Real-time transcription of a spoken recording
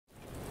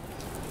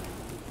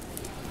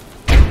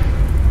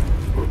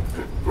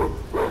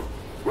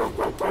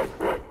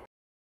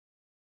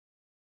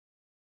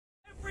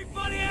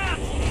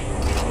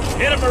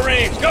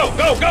Marines! Go,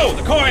 go, go!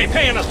 The Corps ain't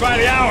paying us by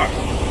the hour!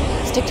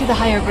 Stick to the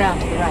higher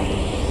ground to the right.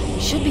 We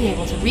should be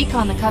able to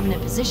recon the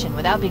Covenant position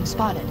without being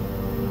spotted.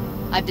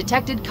 I've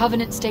detected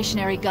Covenant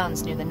stationary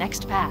guns near the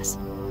next pass.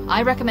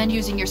 I recommend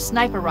using your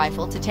sniper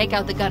rifle to take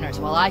out the gunners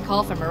while I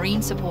call for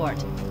Marine support.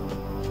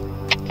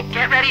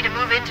 Get ready to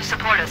move in to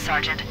support us,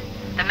 Sergeant.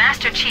 The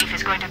Master Chief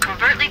is going to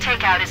covertly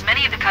take out as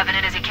many of the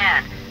Covenant as he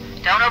can.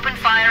 Don't open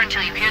fire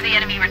until you hear the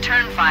enemy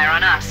return fire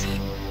on us.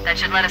 That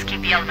should let us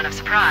keep the element of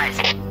surprise.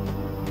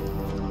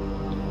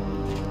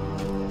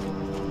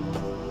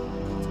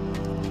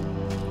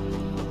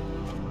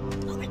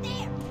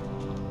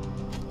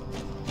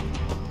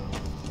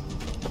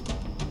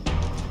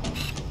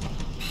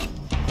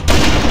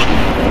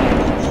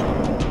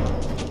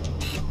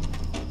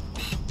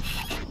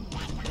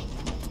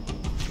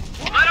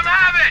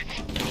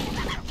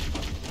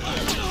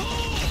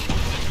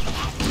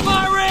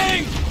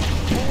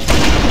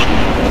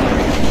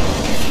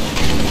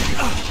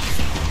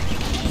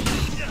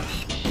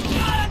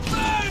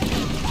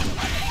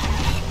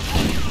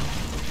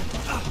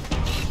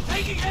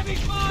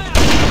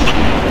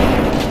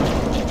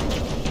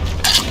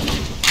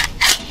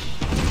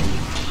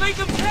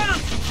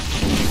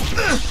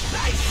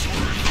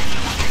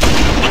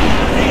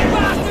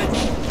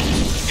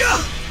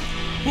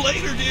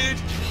 Later, dude!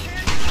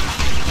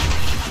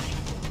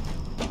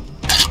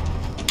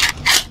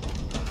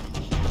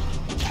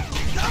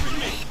 Cover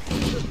me!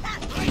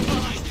 Right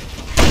behind you!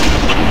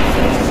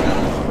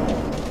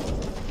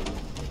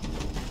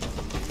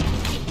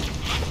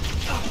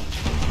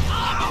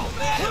 Oh,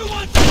 man! Who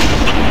wants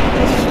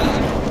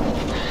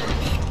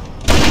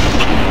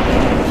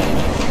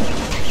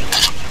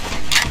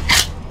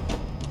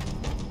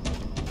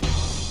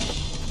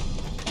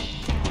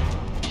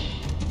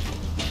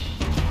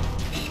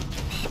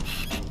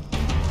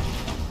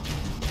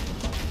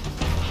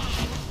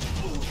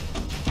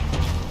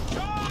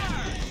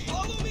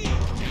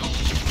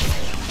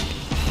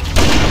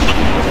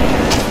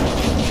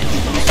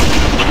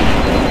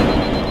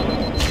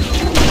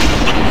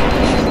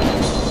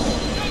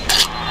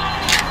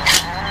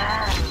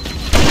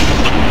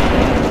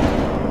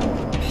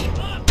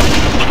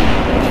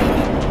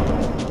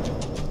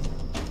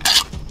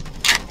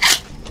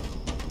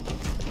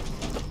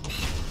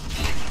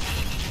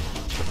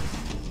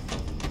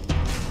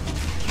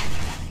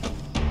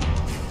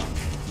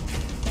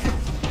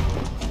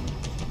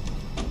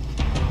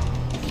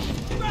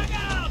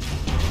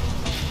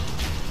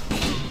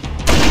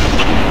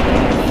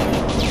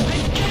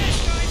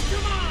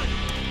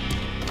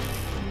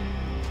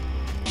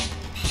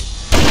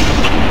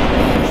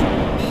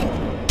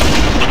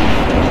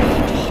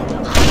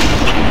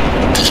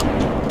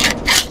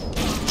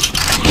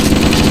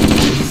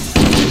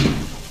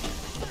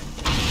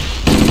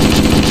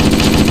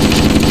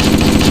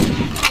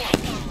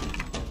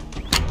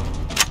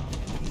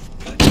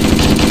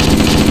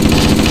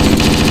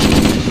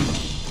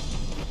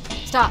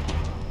Stop.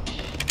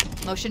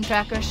 Motion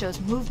tracker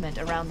shows movement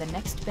around the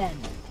next bend.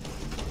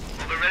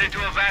 We'll be ready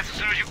to advance as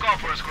soon as you call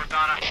for us,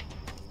 Cortana.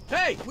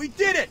 Hey, we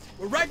did it!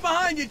 We're right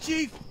behind you,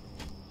 Chief!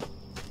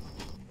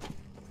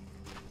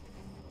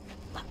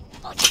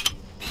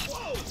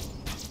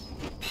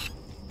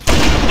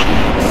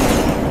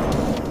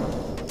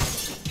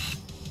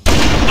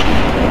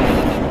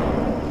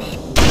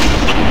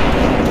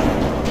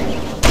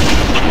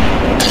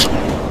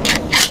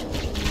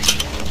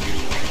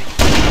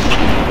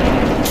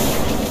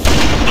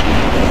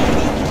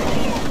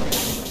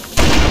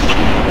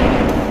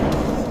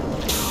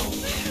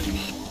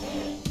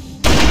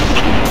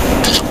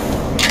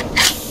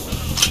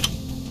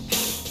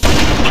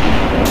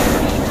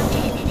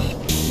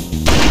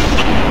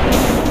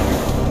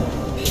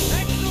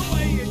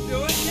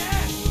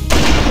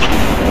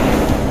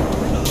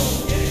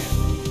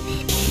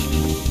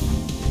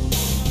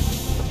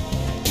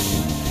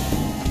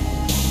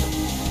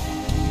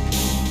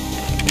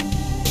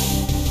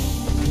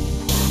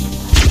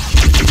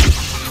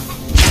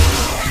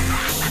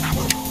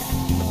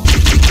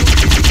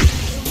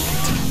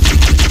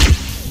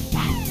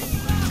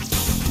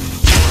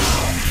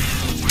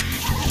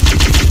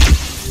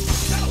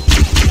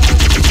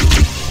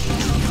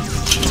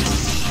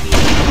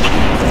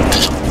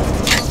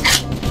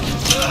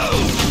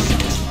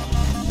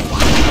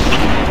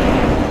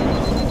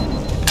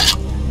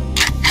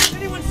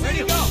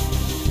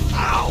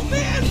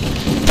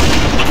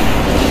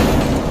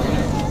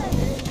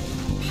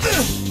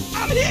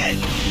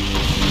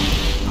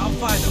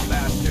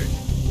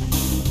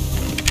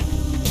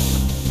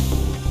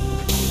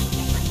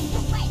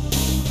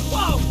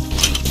 Whoa!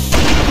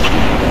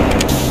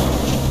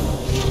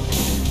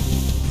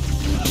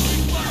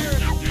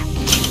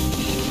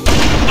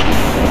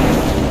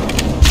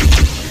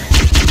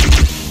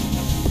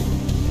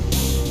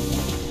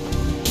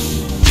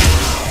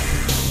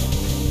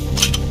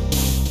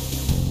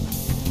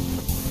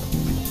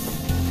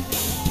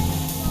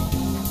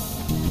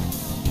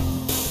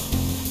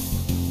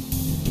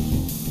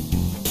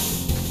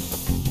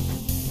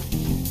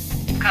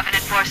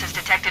 Covenant forces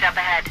detected up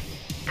ahead.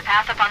 The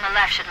path up on the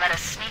left should let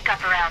us sneak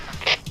up around them.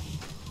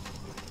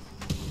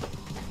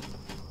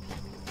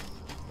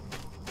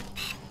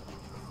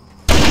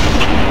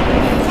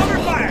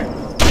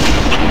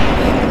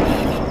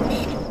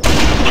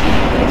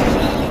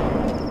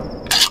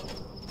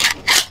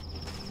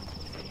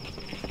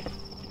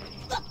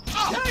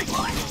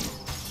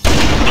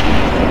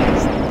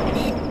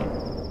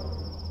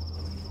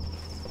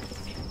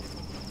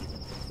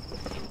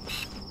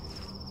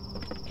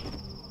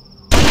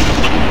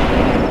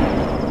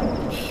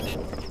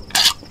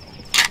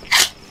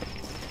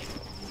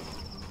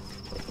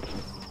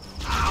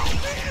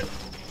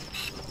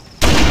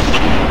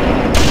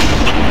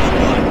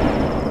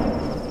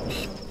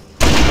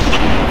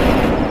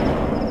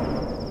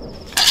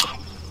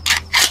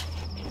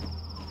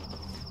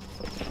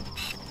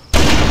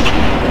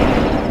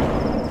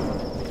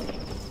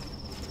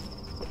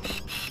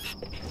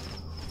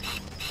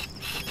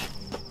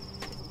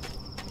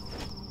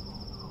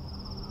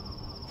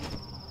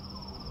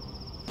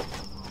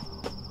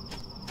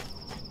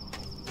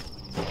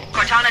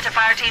 Cortana to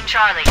Fire Team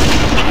Charlie.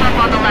 Move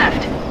up on the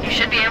left. You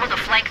should be able to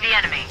flank the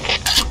enemy.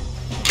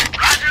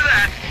 Roger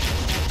that.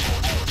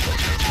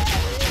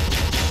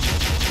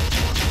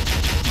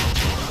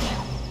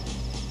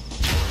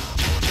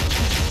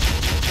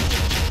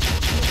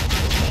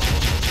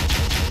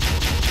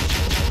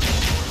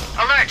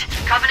 Alert!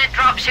 Covenant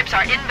dropships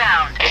are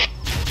inbound.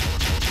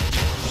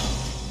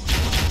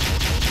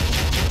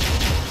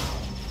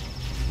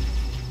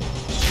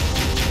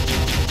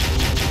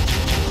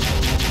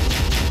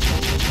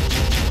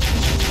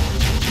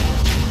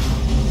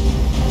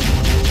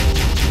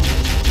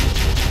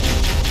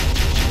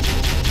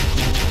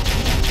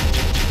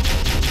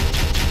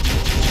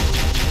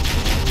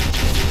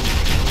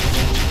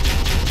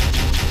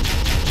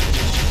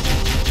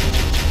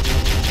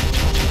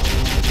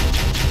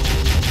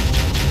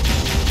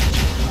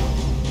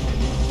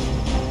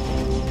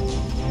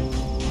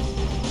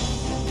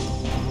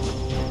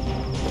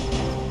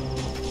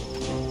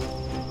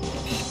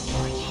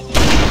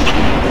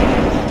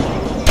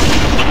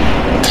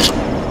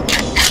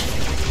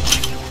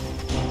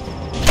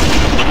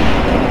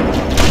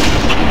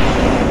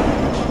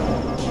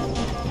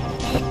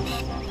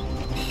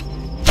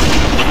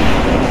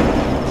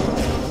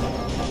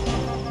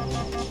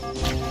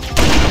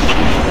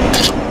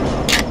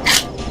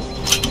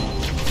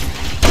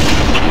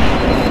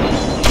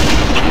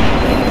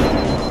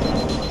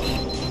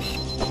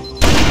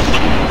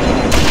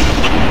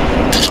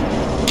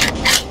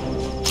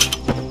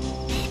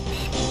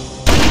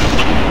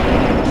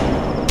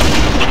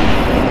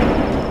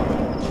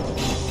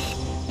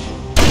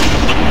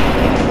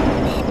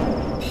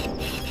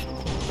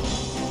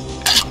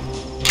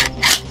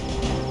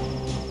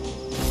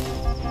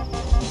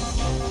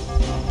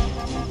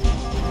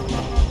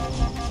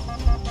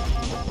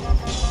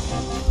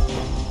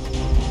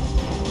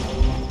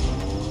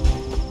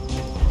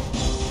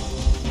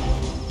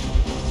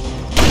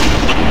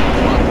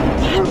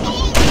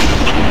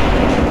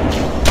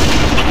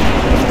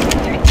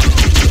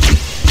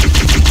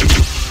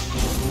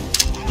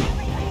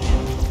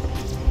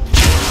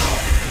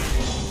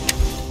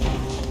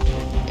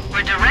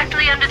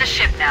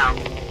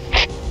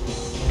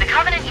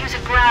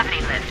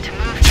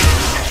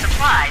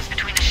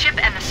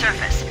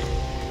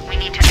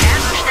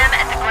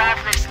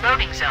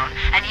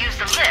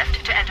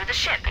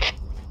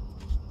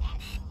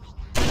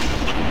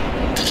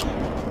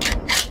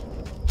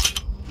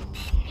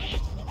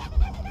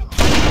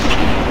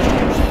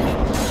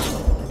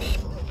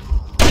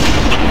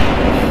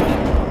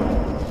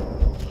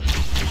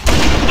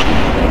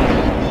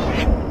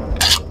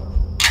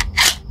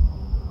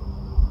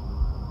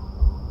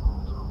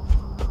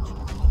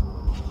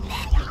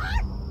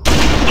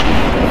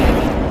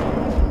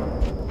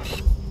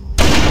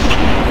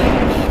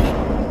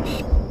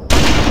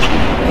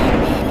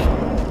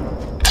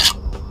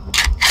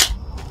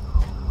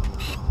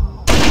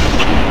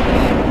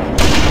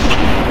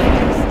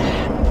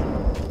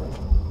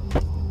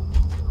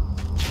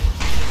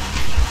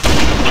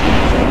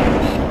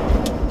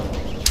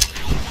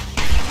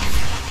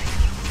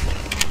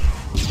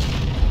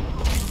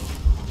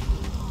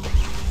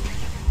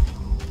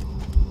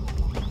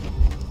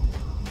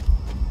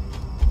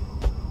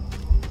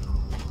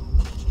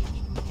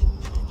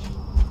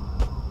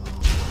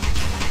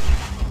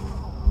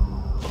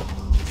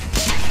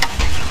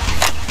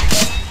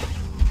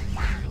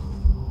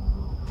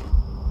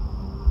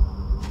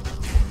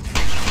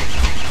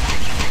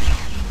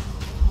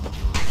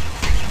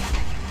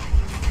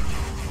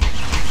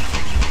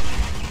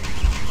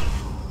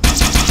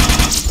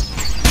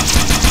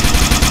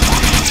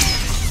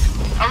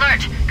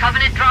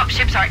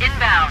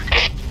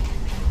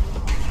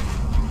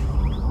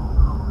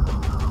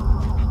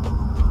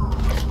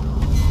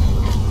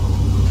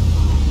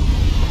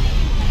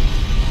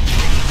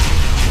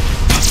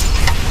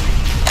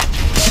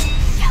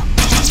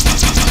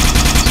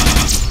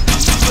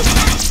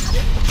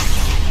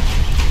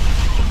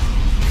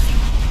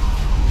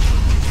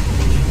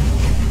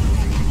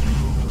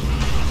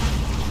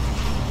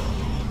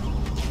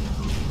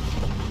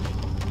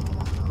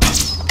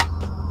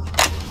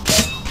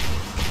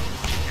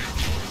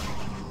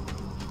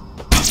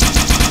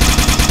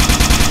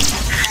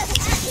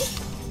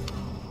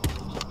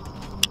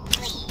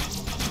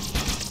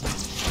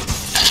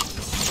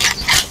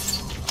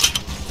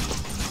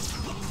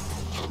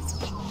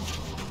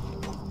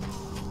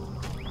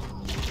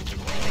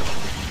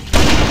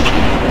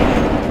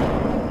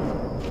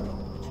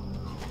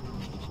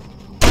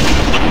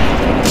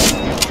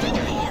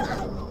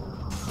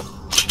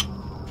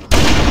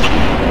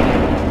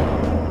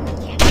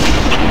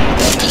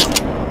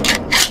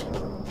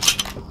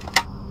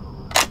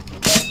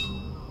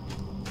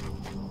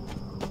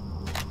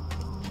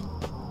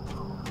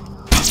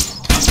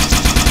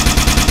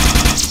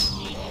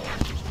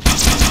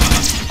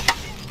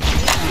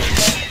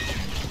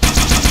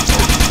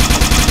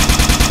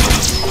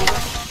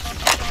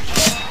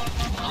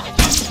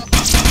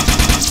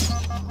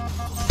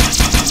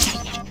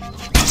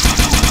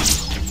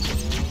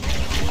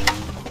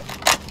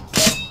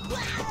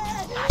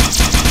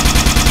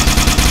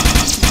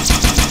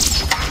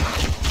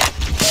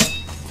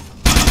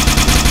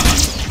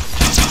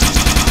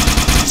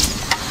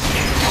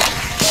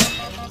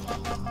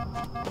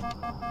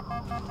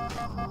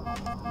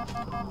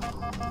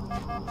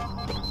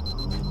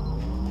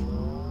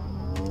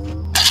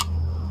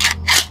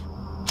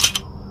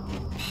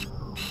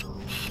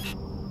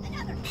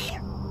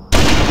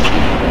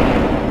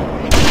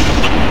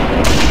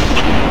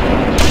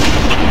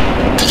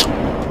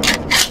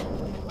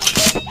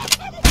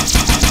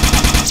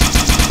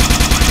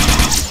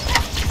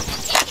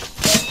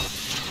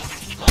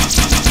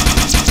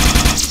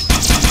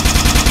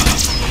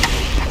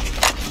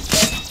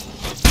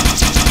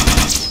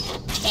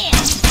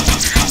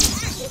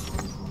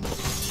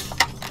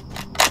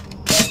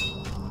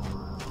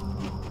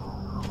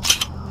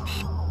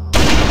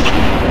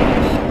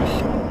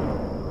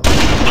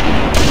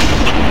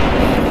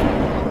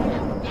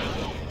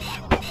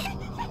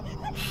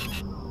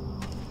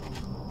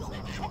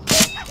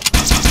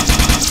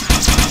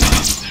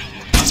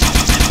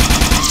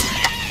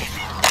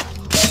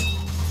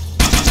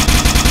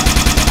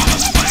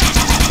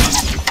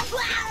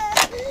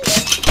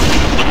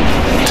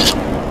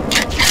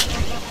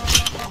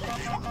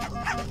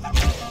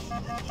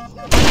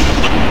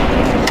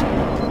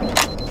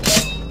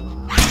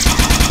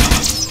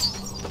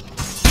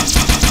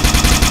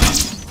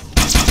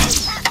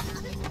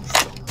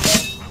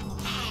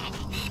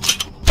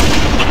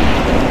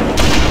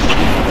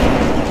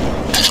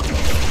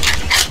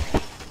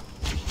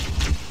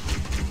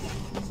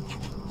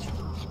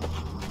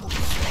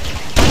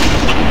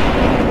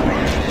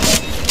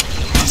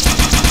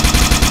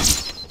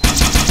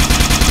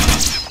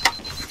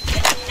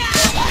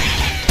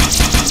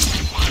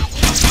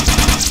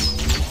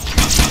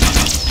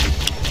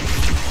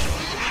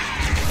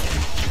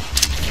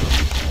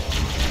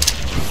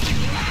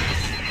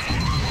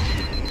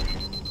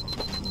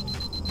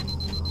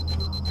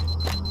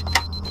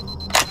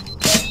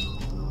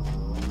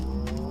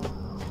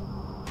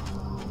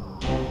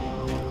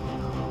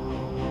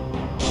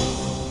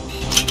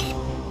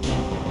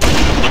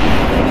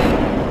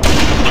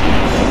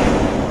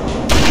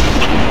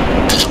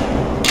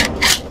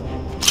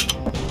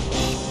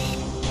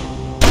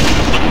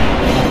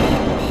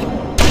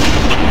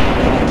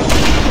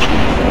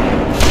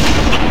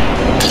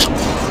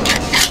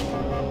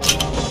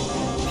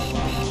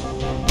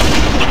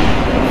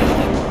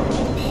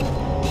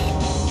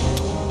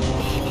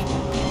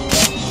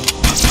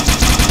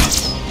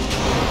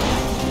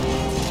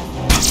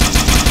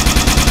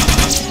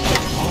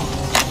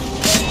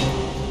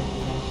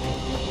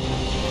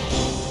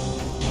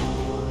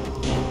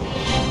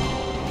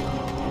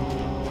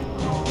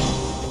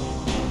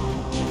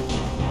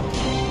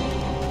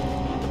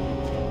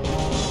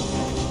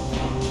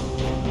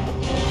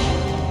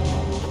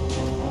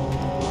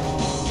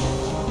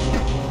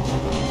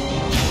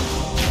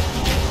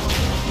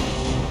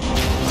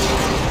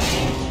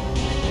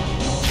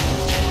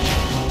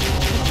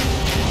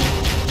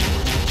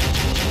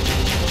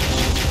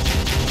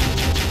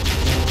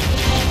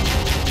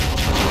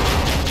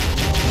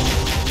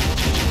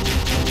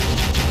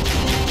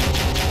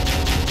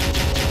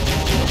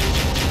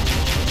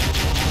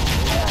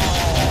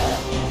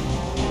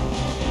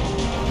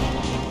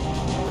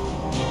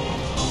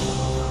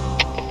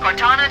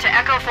 Cortana to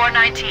Echo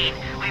 419.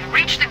 We've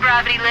reached the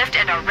gravity lift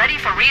and are ready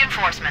for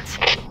reinforcements.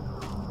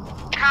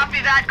 Copy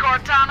that,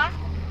 Cortana.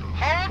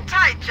 Hold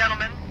tight,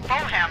 gentlemen.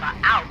 Bowhammer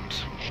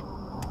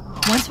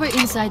out. Once we're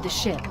inside the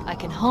ship, I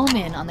can home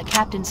in on the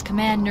captain's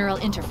command neural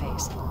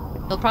interface.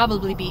 He'll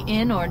probably be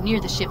in or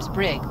near the ship's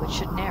brig, which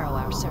should narrow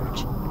our search.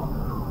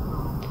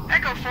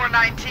 Echo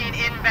 419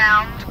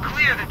 inbound.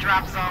 Clear the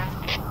drop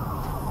zone.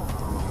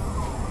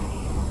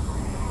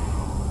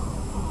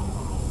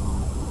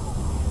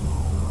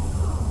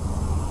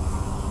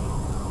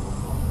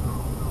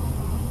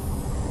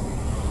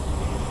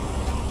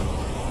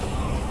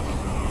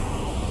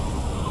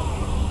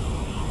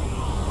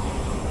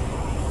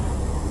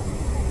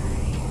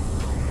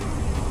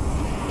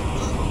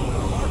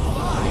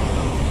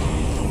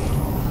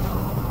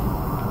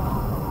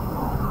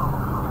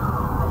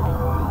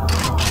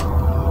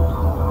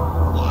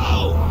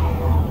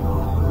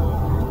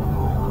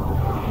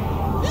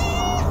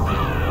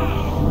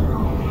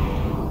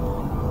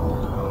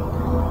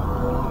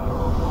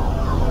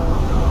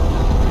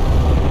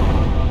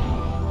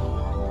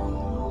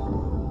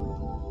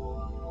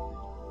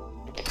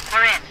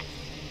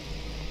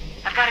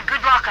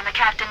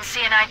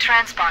 CNI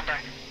transponder.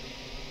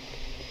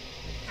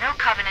 No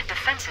Covenant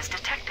defenses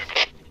detected.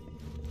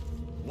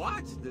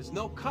 What? There's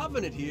no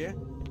Covenant here.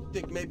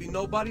 Think maybe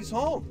nobody's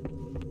home.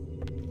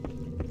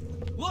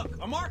 Look,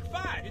 a Mark V.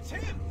 It's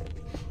him.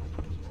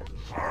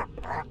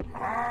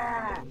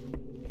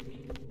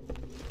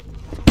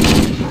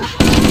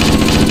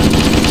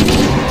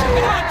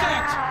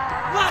 Contact!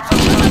 Lots of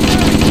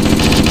contact!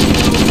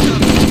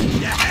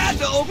 You had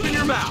to open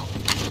your mouth.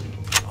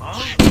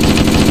 Huh?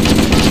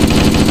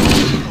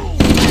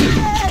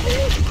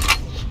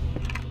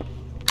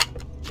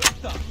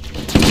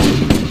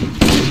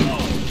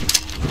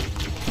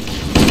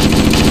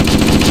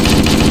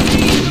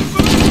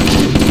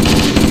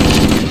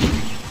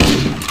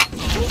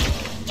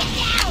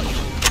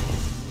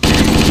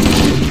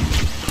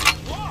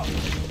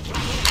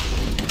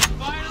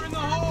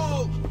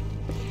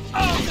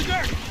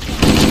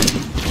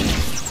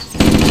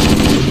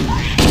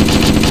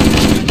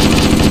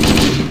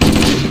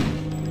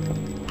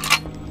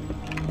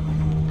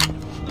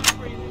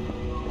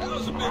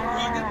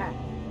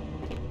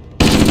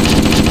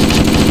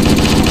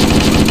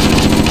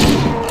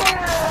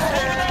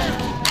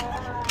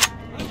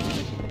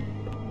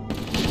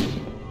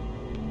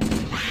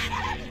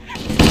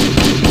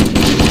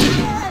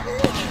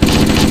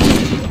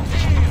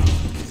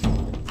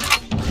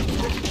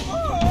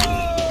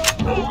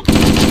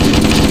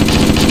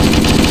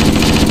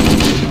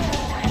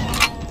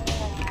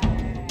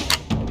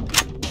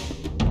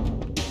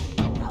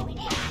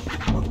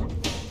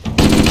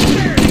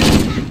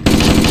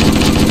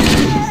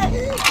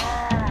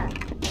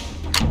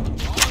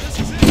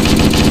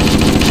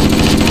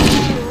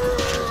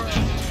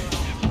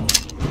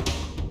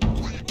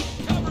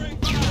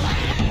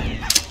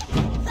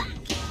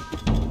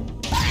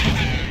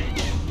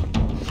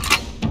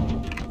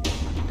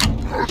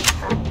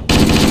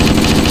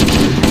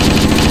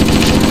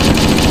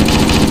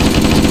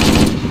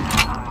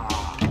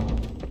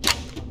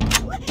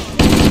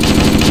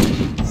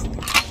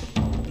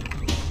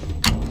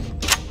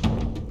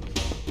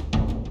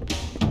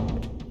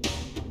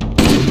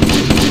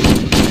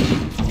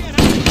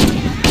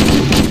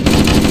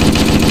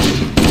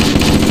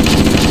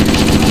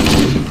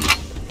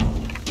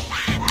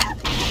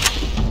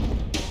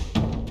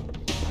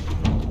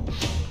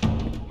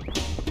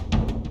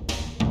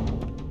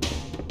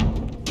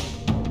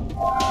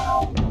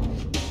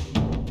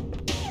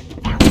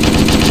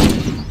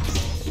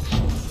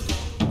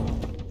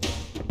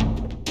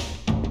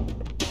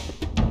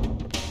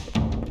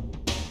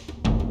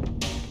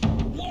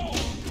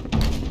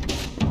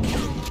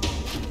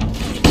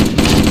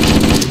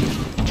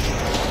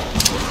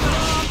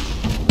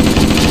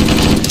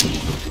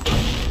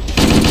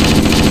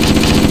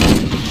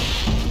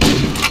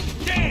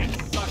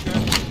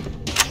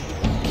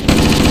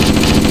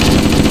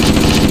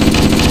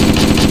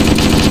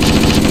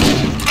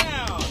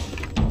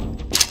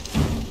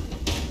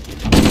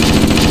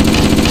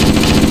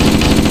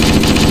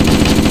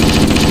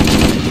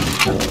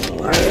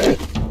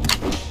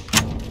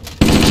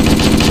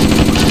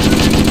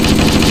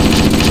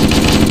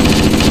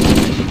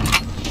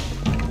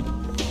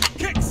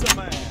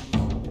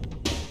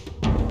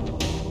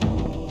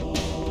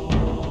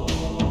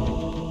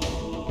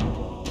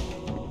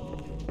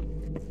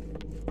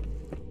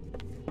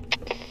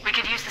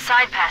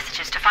 Side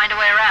passages to find a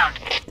way around.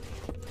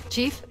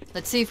 Chief,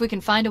 let's see if we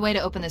can find a way to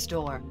open this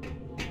door.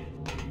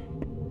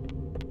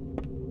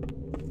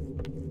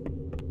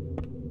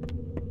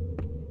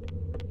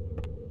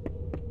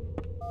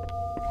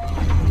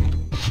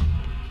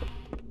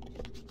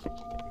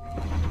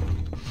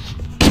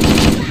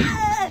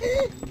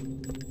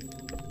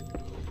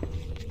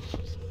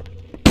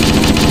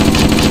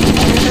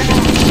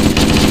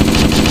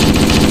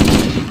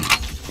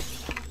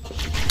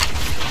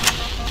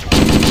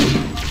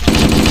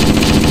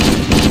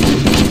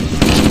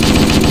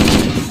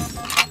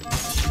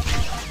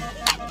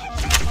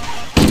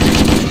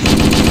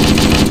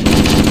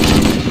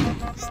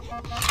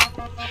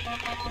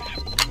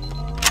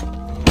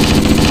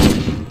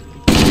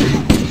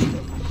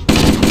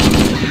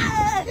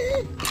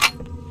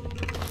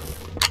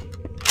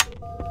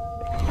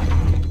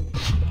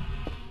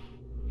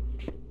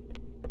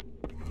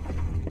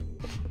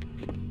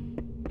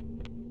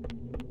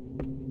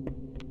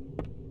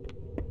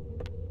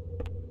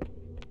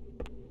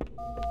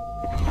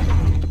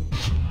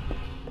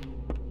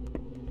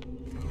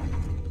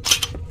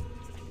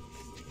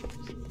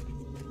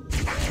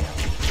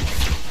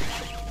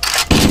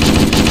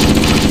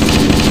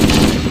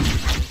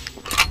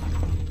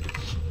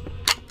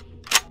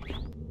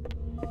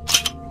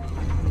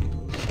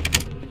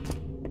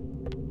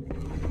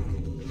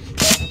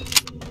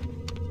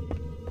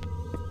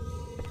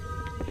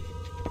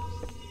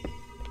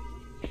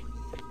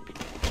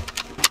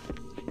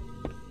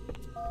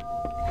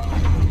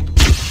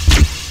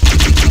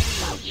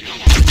 Wait,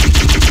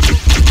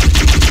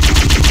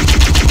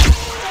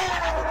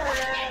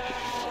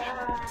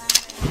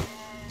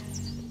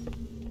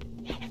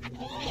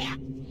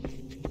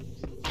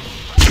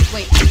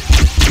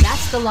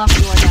 that's the locked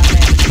door down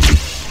there.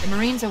 The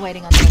Marines are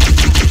waiting on the other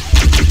side.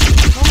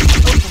 The code to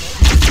open it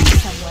must be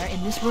somewhere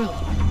in this room.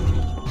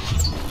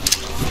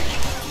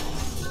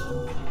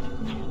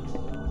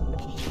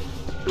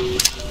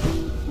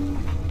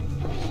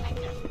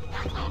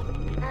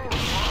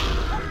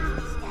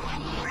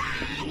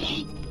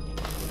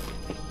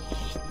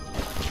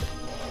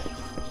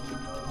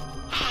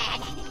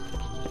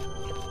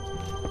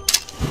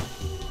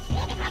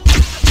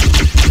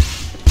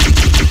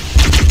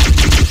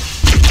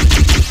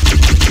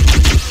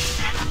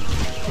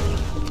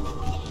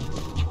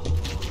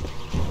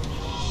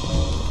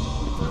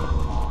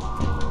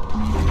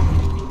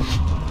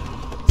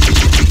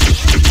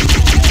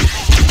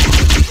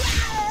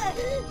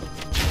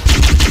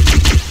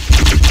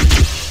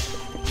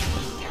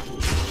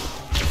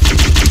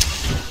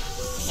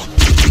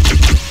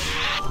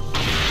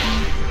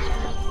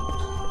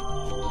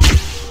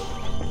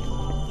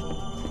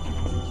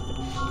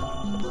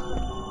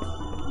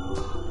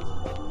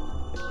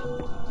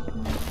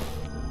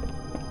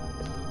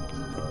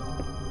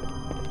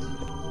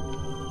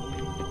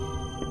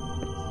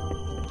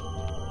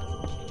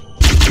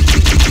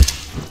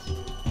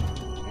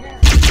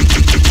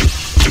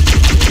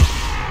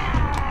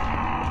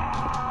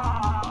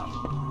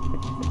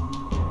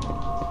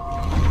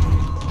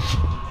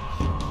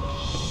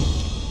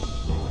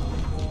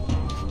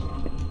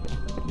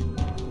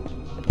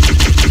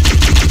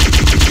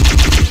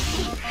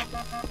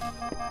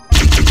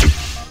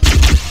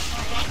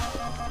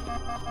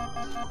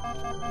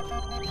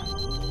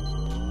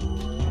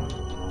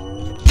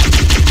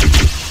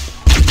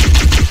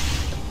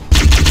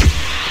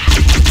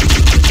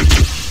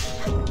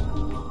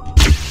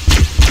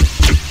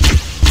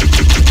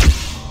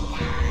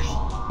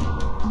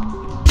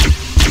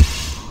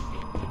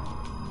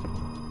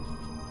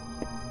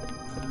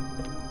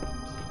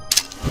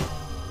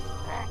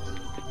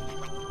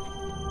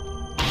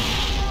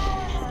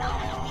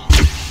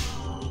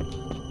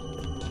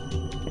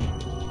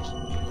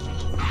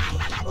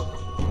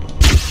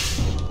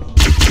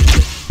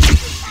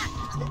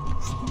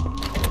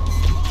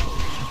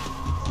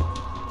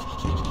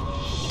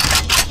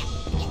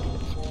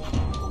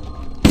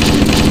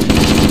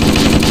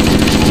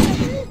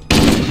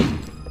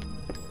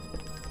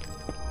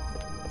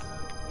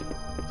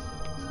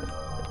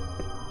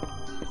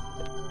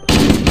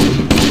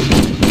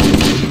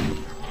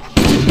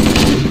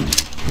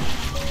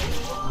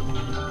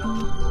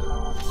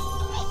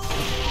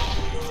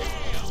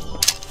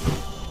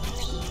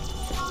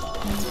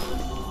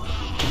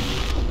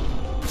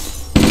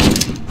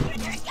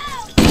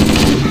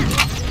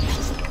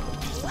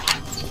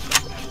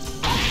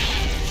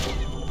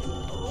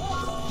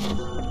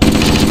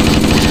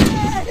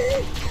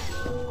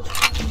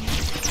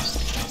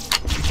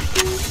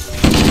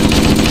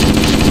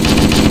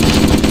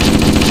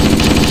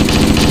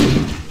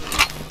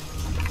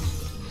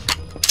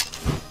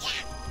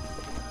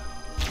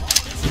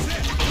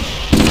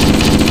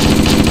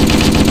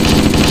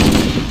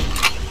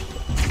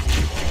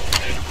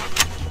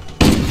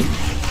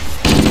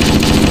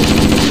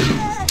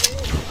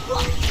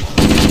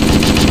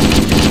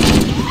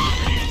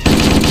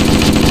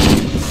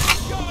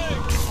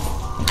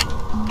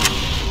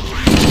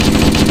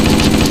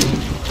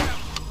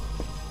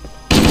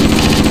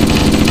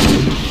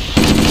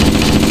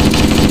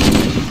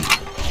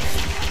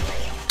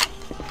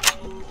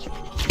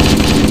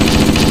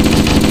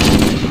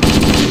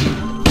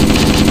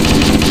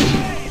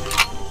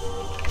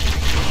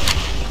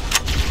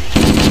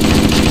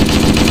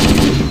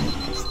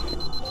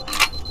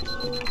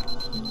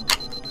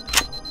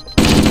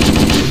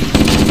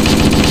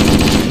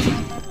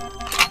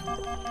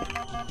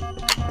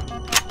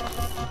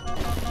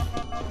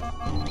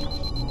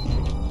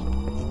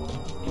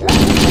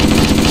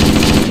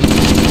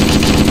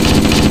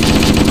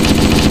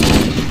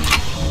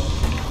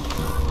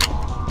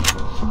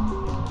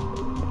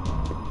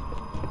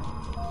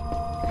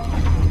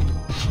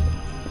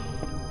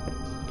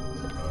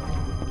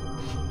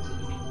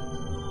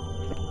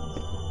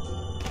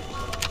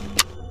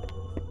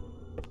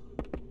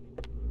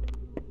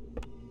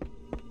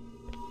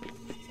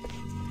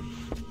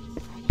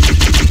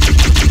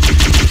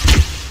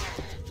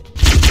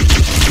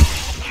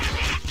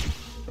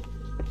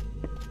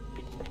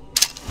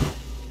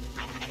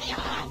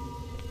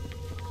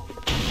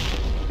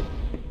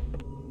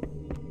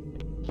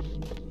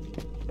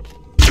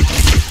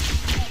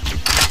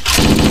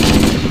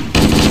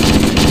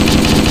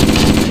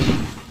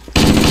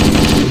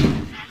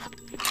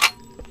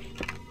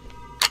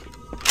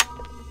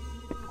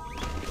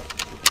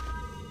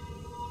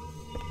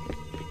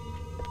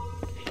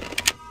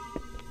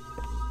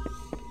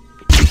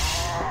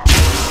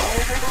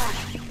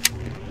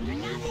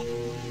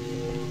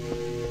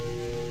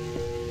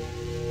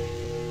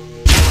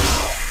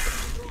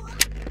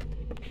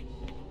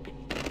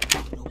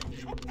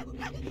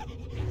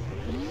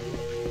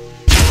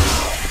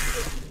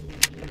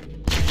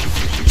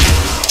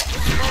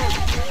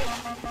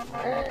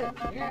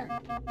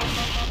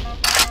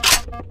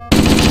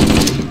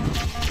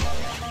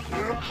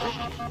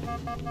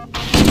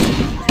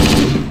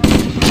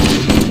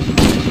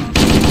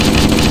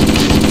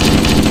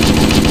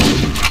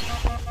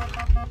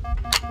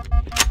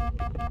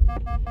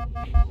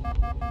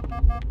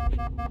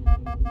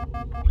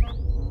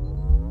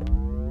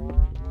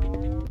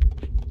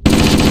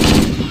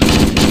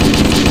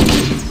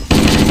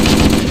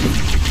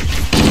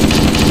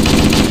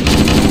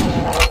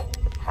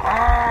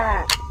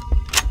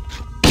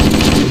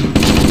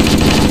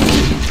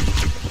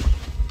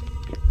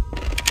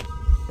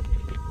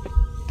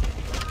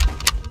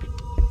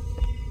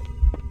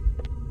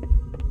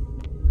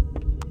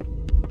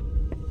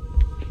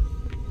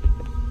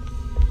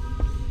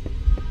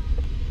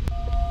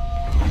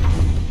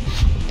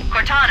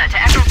 Cortana to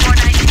Echo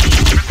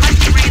 419,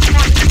 requesting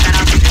reinforcements at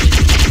our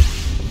position.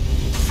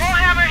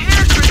 Bullhammer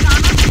here,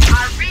 Cortana.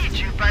 I read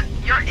you, but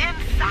you're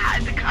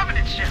inside the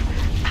Covenant ship.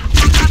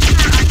 I'm not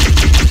sure I can...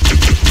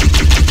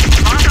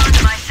 Lock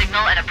onto my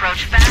signal and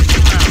approach fast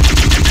and low.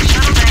 There's a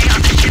shuttle bay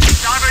on the ship's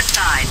starboard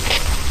side.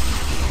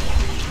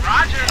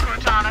 Roger,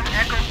 Cortana.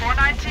 Echo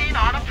 419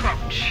 on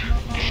approach.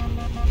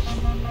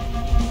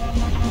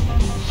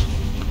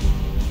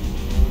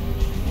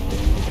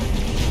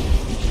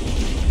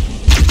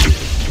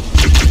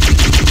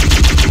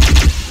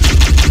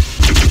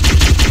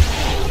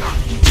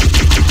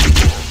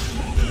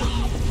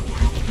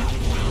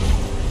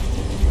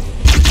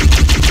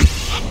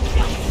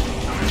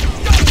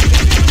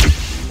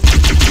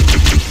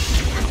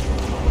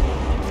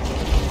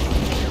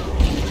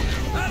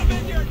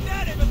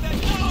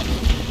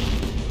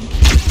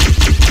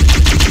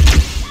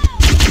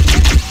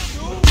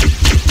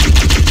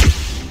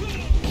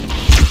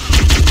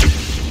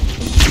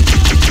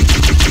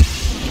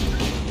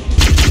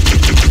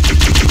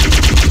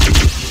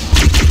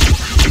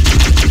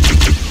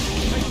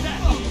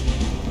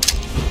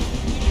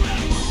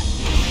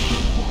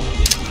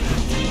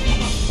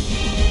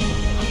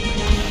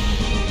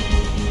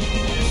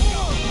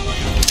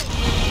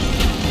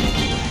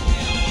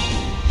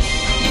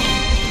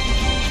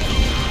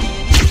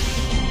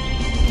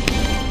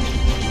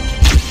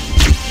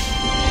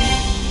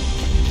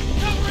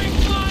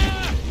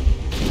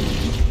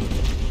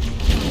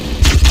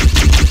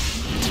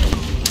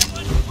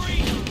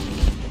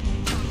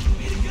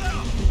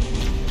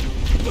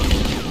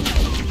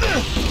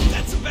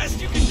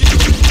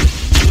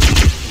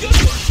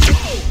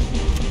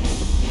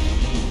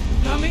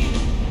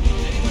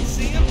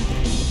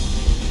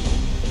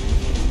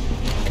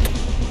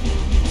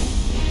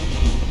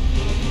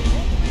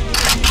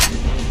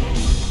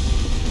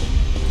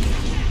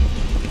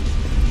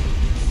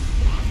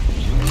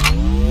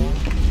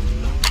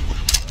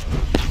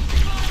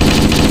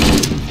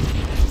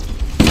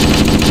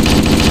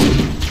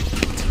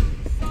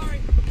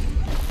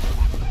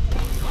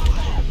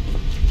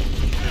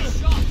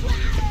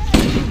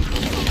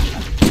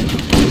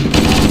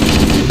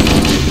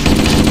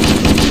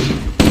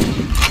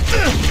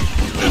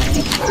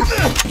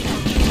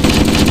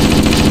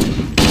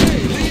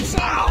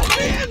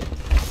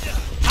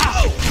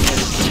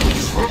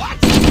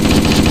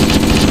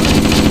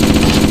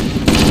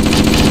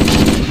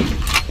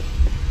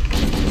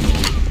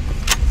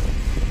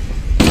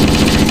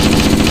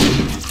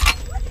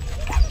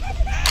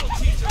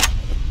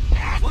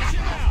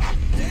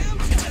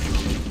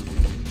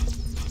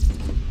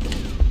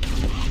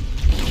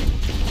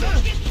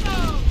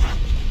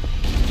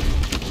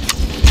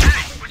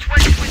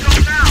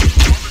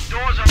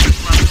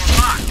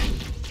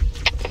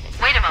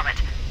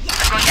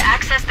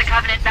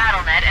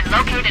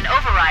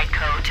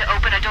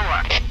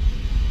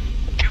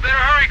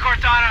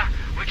 Cortana.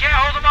 We can't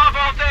hold them off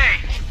all day.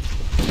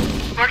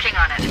 Working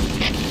on it.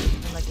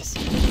 I'd like to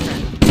see you.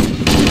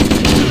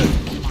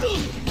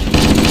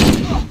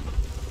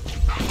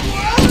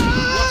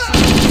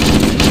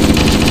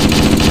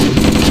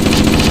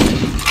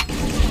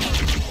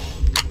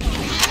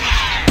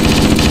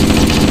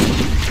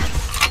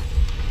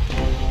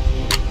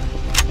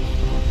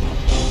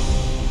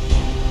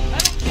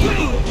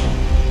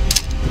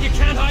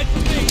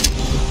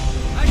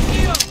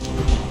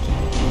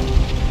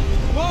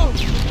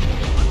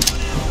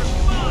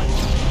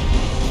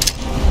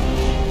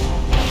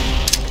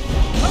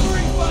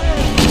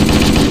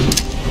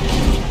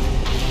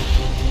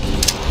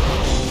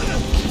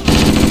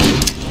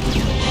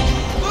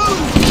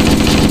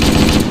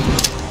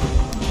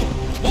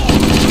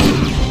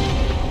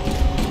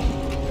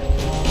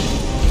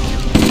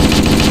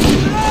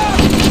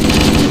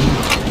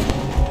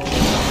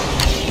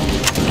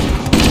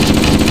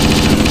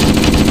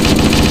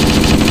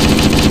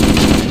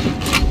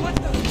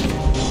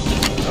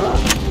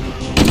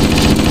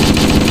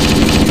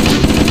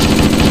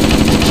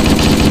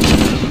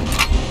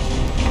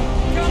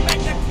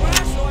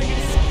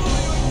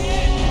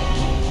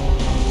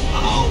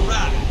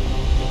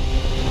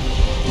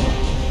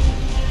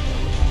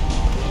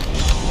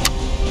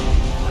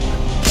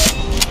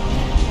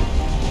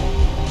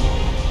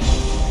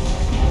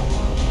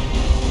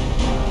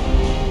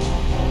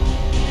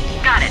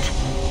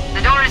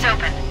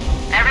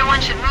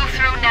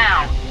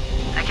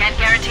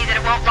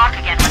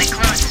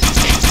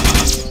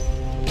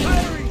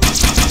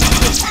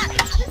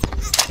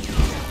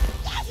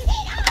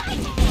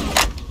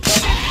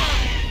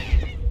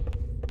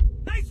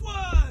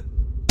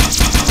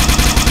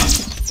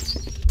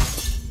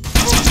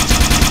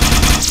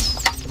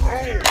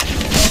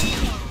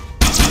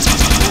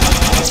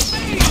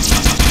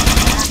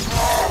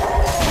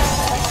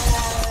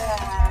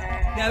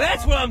 Now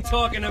that's what I'm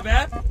talking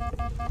about!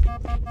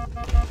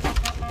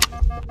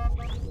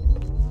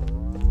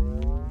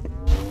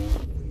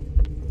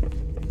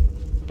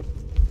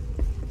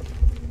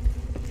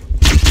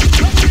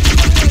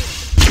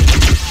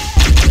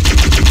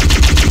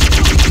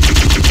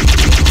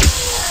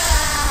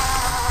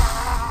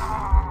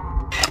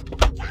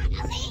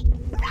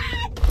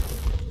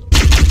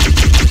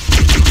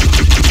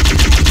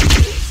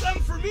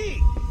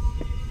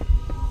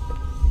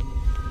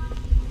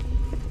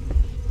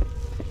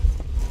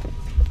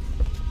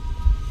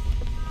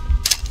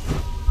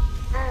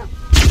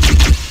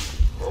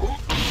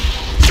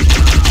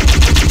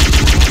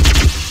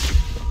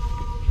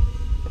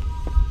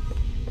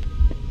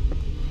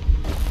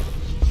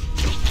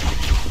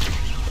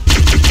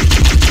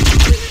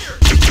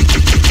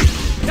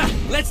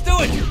 Let's do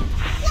it!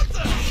 What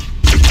the?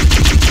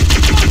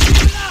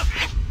 Give it up!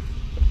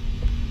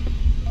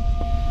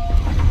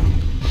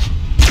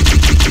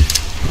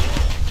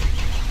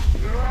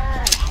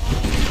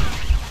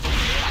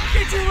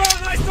 Get you wrong,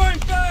 I saw him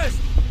first!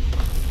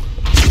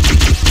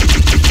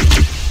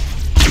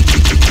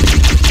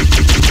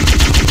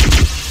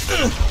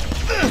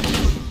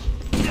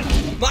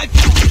 My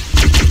fault!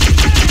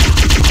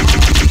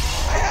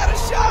 I had a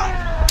shot!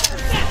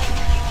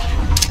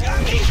 Got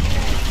me!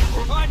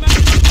 Alright, man!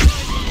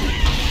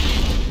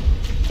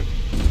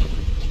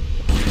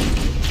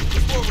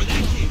 Where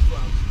that came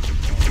from.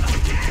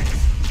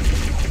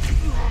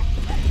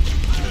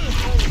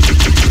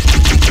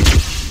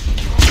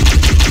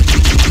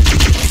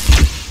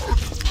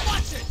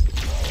 Watch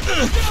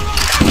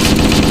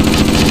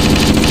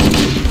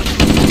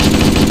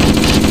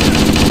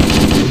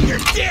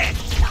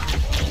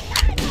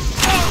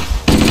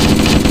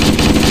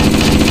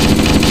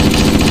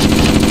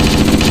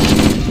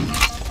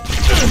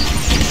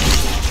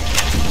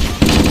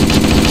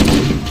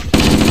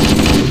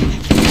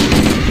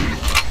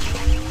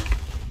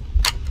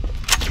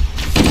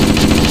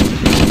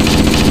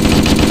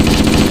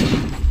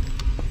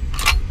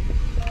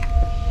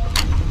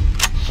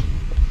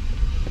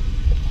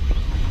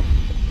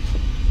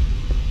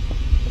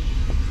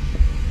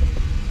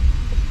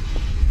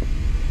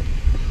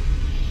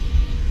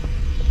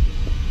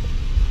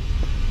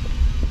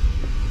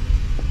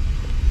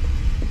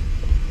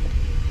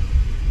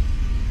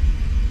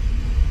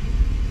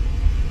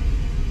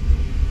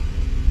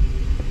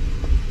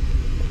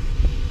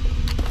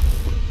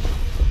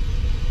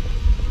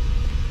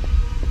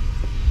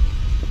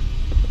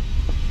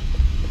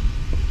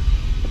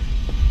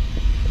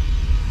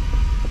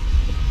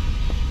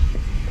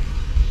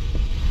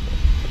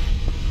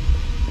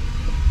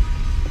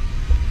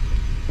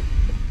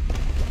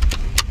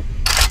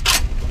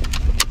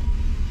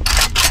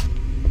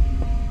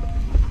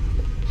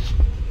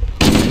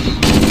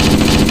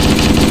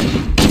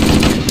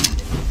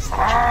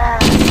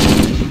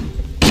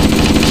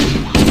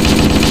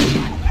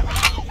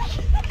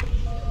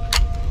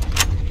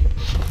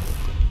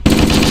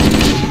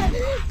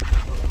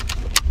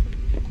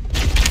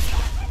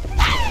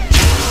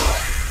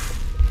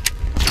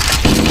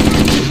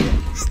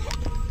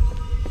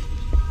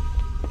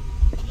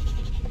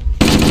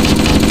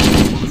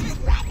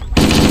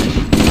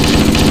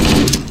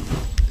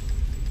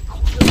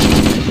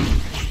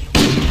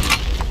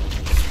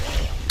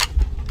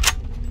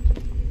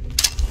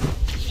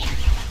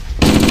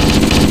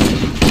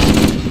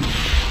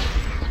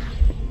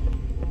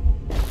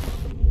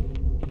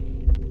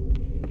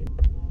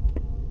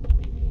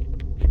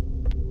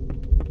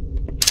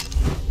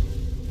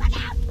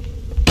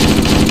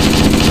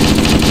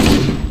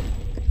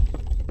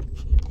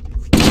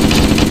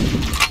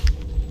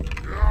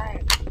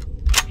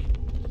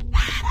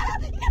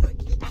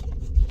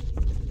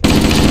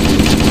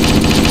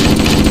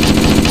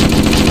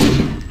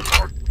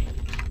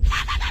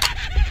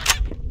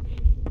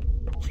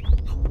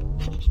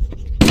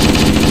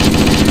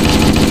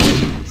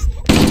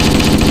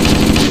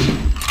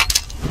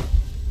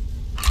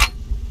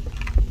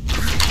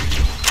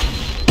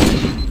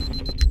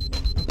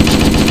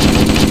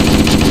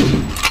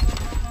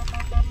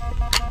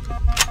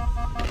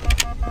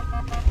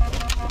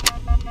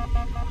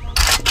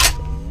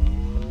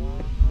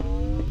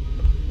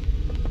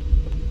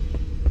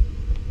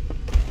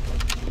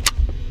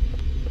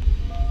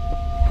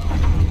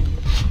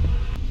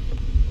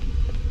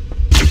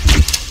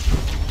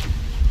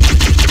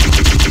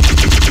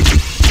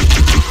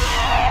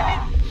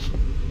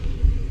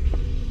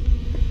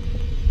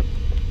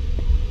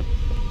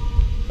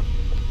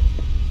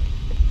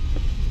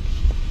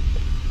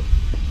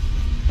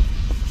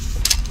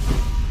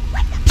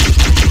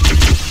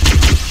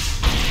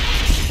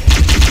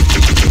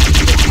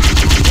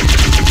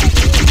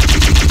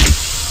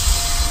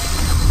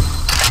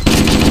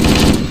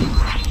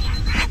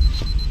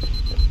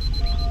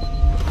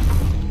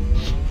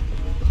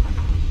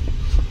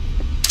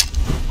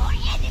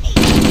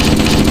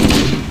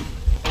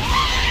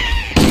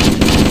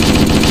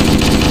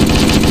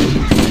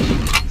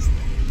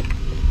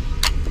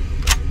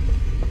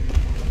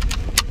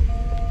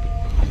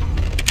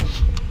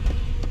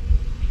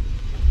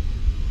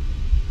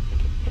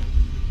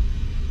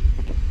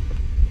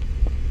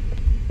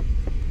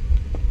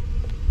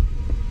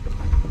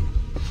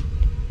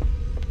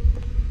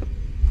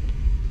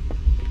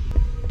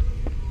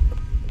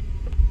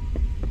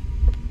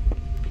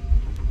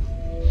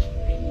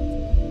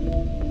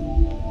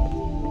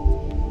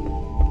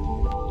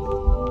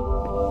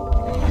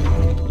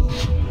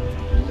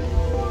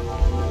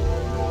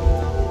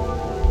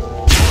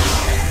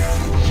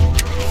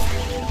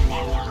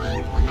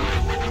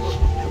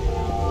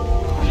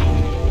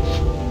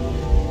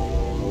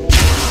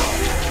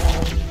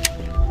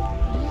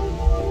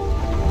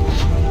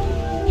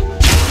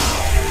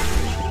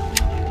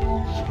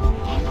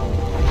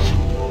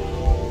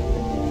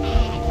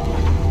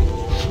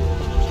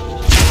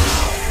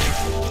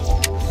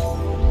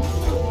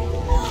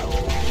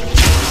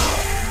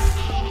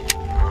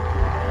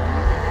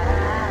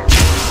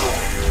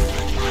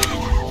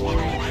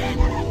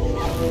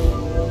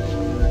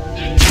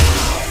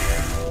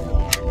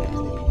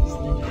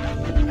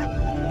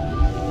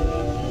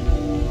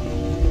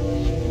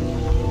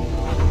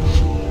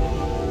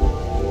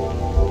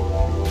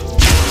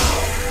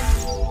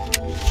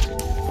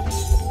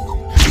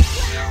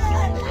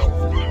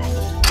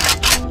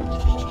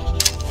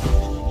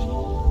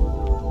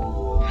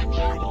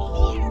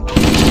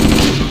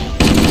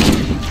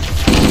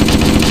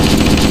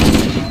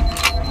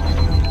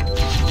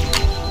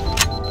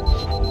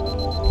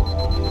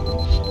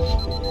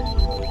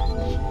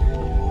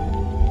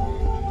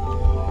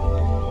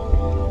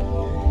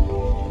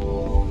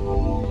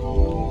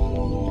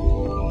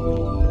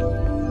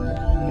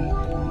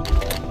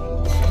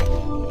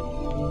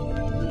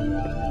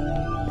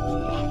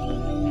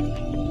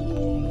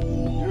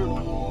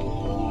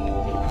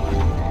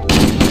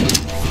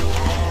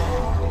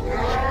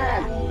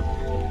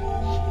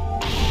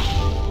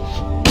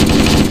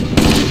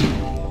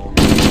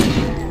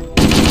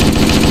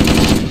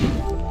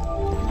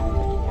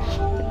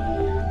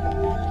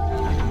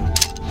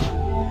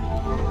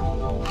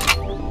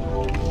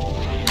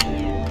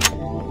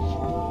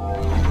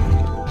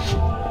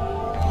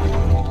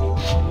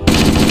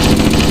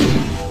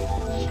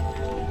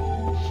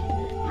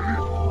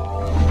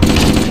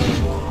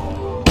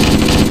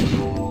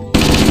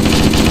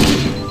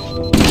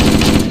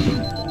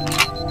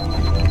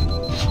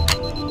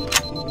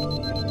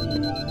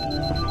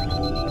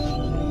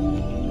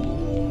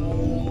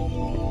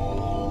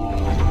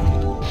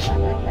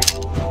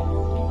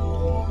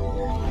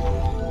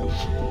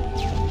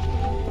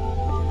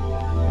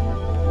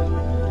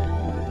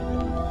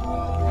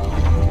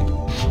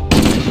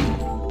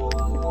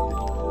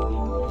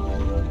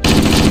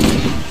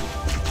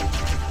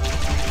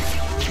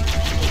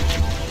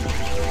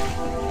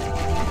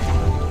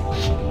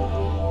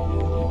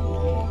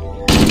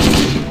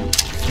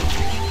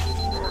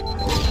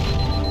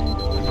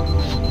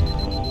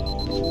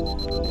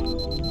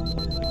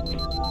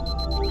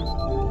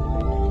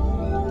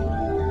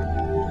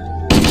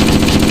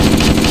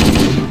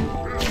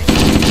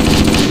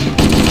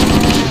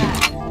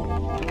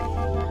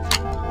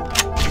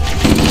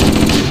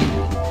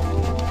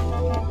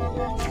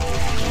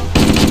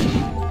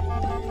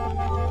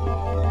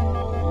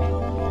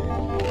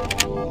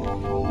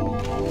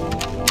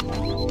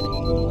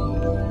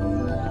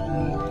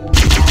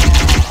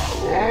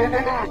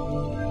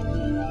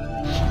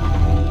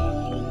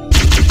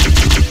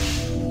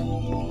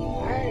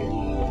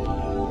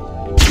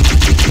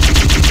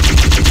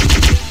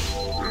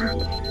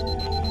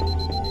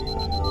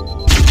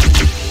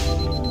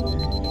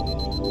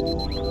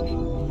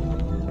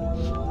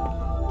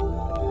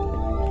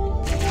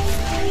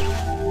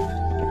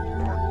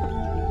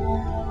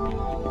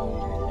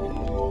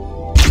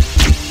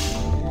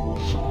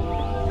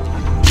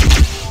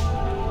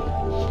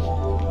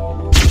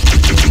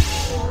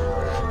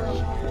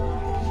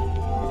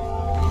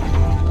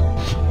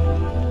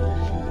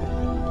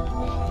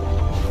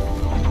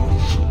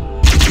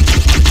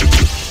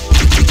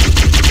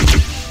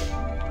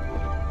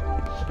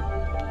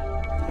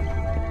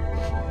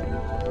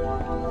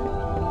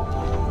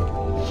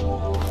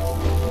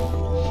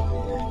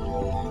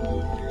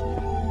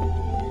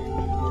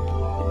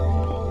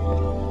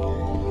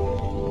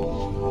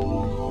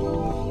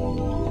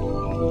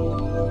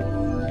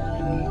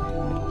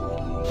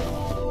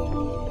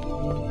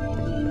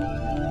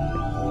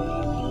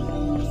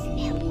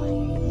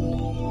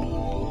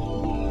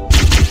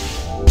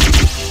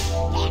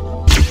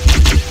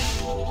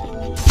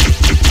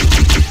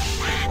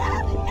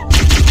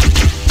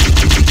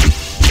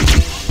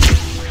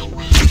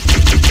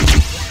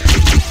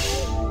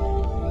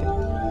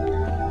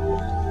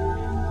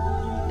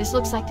This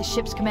looks like the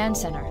ship's command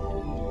center.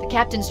 The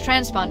captain's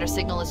transponder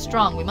signal is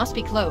strong. We must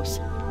be close.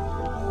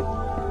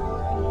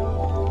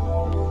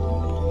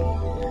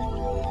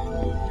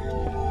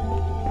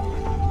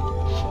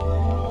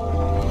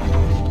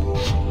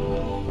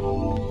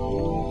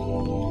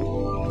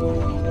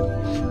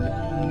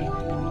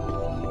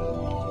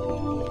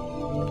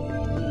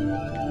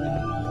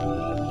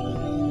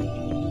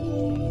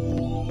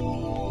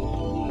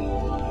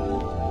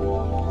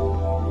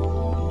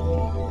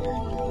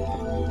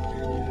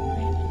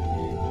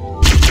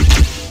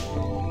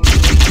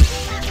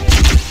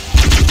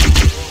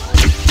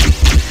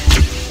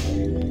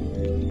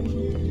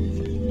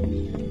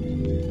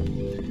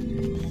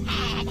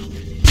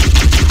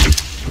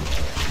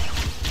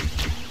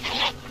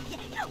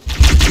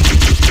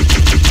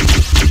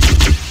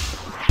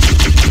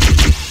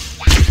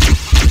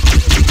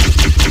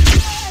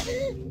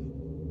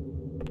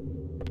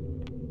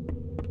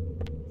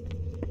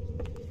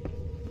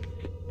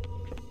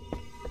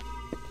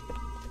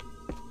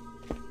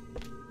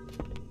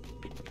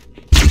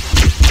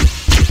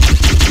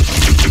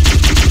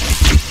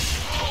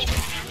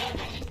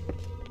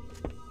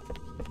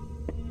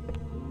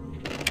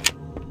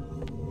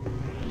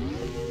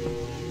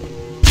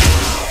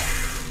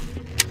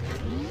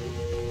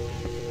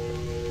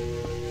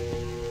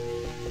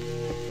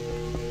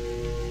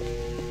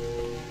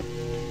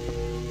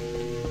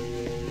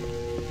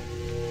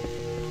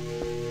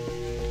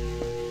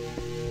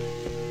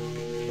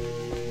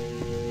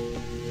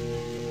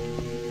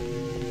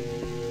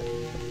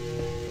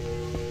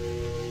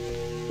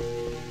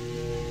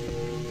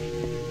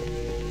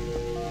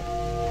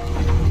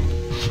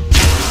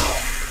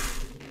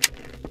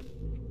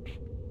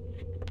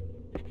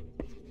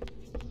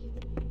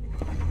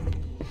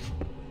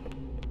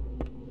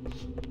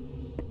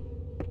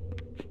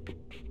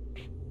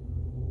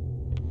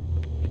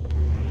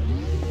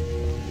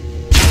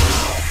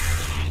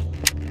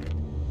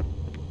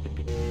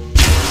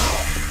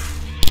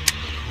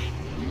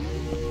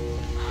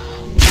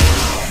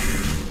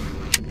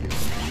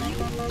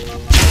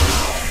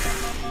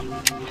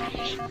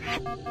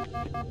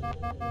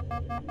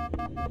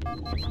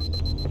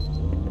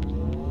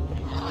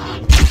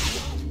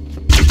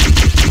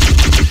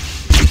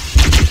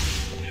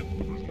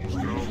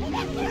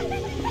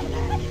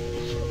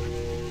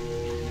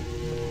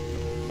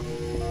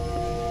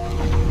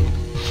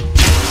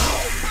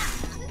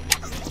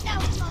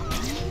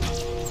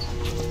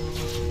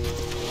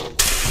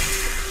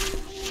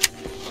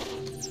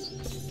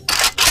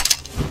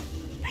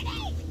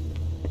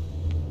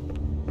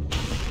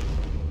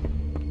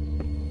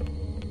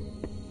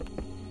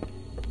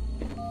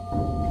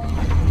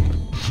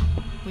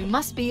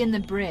 Must be in the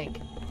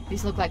brig.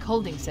 These look like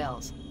holding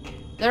cells.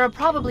 There are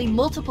probably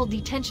multiple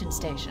detention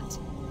stations.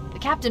 The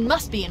captain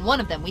must be in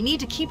one of them. We need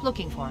to keep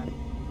looking for him.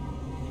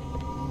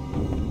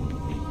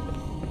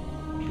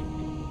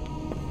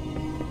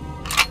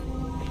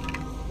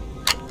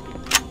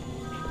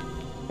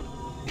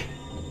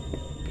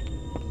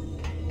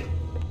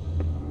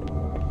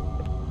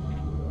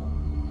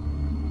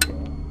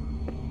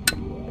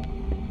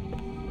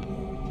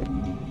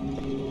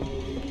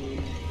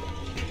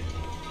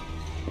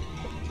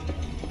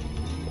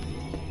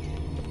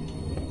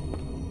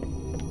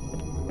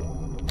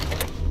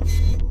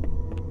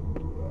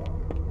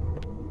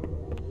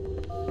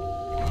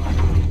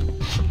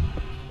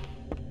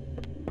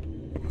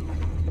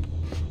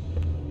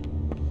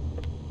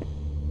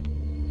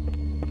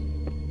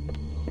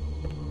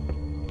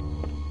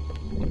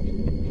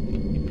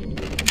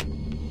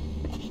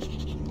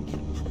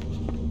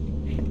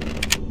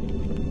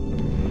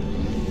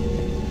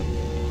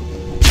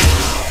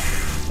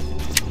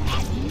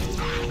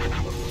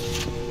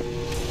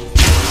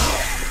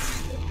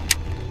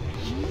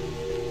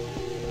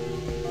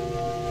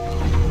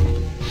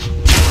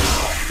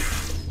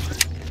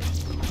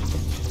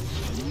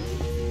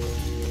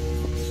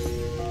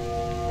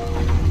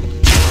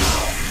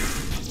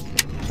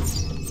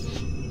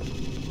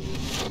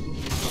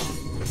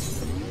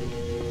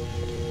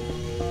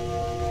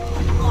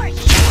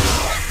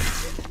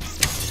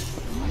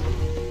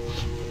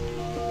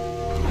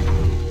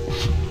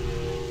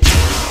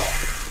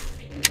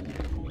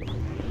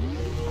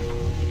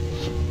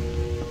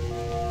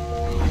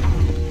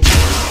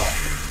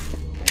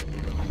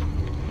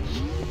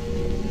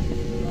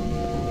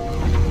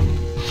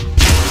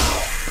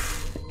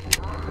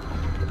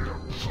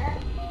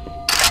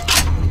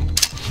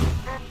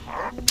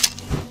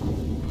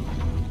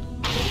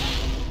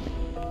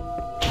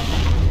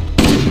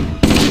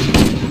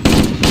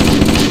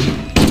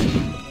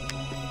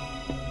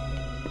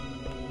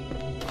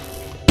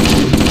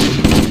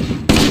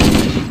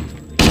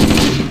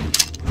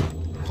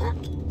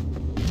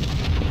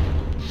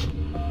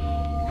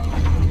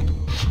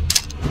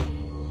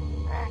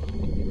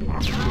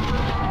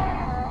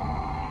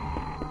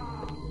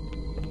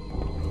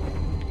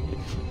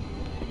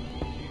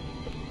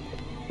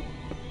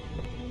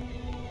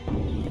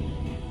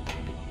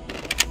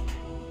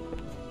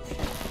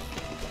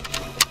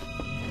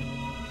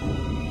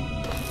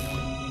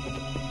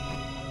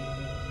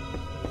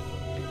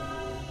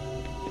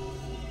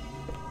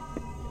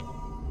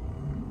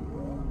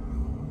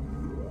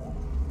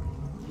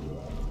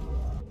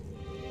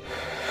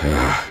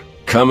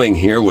 Coming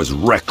here was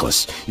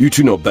reckless. You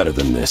two know better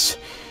than this.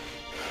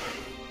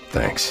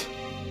 Thanks.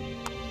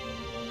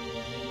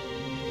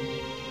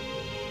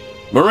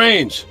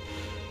 Marines!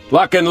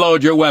 Lock and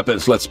load your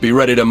weapons. Let's be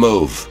ready to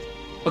move.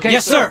 Okay,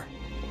 yes, sir.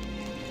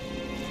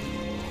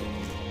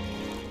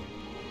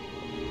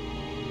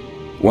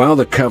 While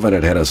the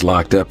Covenant had us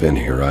locked up in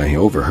here, I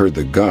overheard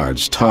the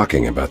guards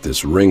talking about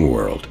this ring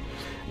world.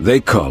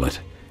 They call it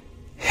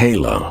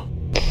Halo.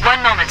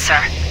 One moment, sir.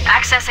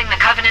 Accessing the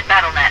Covenant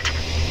BattleNet.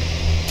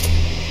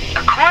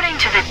 According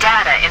to the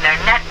data in their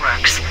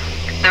networks,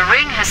 the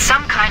ring has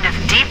some kind of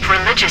deep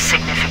religious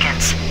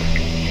significance.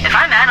 If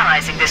I'm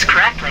analyzing this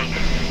correctly,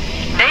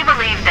 they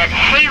believe that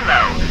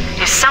Halo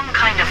is some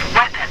kind of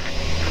weapon,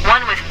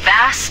 one with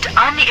vast,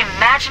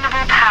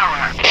 unimaginable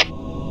power.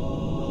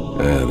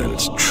 Then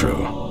it's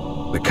true.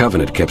 The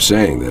Covenant kept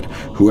saying that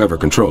whoever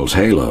controls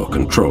Halo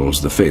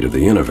controls the fate of the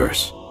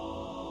universe.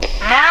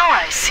 Now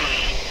I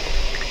see.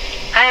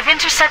 I have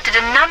intercepted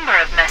a number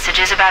of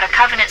messages about a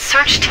Covenant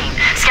search team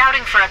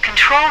scouting for a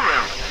control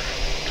room.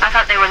 I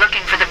thought they were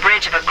looking for the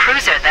bridge of a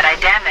cruiser that I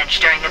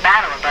damaged during the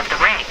battle above the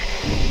ring.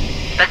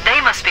 But they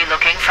must be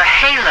looking for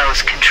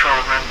Halo's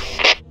control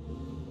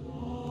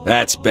room.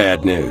 That's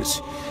bad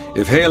news.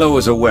 If Halo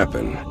is a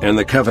weapon, and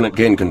the Covenant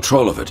gain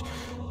control of it,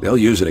 they'll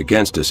use it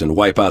against us and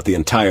wipe out the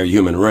entire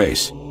human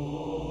race.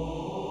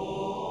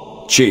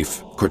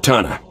 Chief,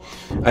 Cortana,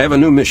 I have a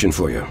new mission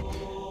for you.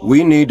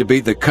 We need to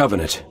beat the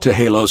Covenant to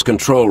Halo's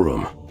control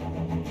room.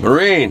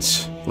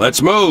 Marines,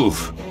 let's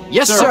move!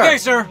 Yes, sir. Okay,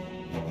 sir.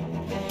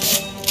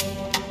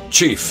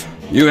 Chief,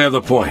 you have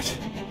the point.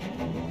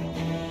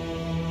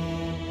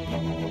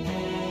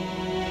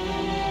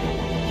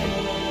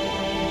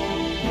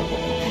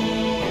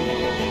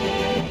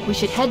 We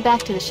should head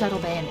back to the shuttle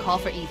bay and call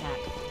for evac.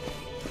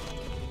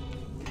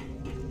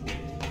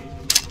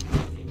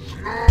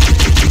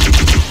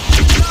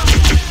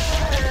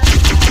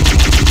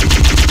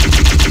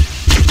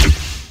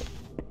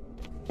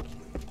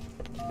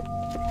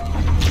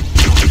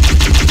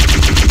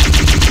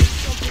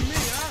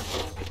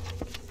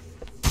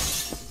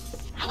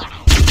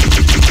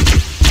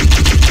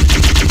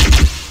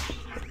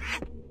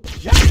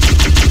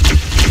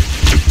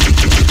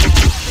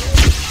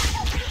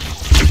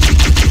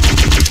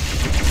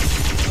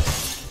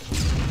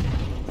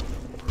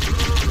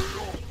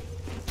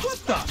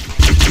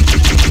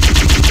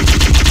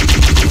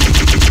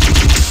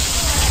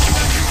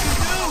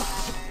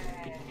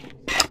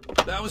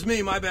 That was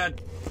me, my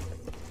bad.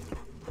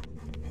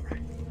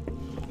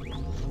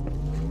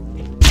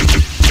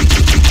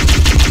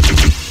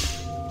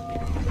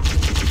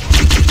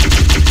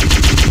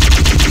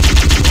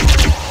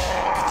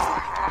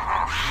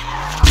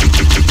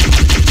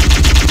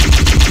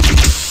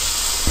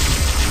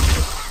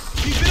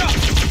 Keep it up!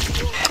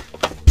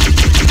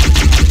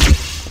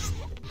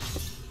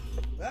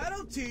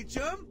 That'll teach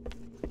him.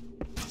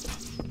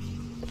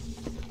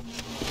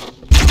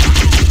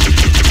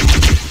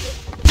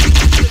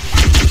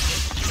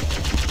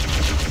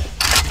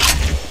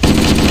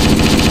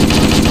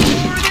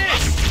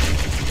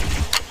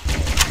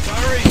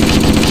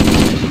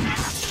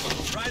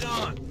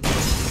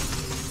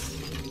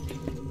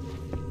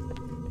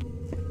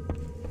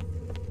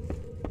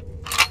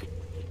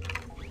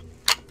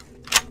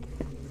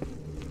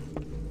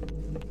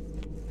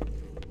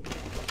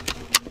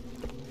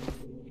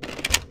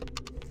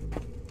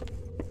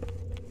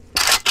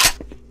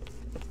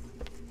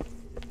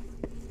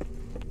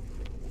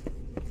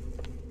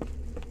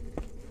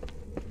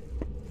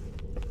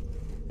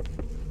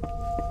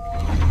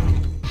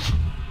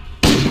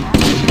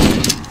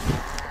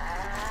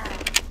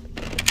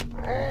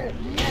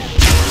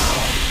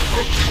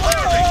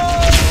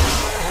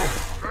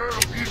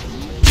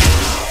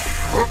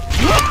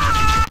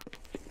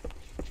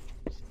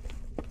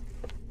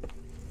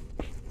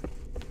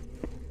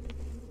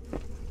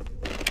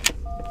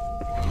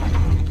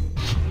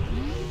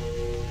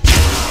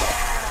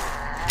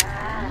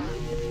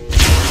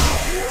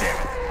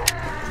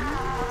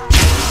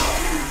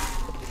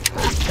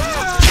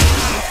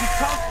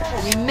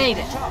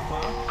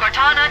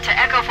 Cortana to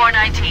Echo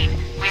 419.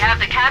 We have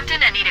the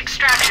captain and need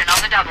extraction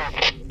on the double.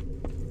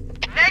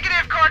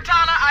 Negative,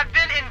 Cortana. I've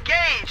been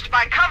engaged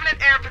by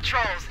Covenant air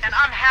patrols, and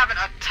I'm having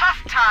a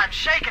tough time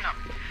shaking them.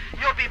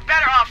 You'll be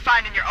better off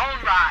finding your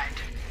own ride.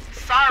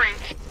 Sorry.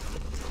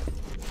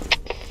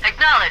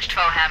 Acknowledged,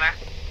 Foehammer.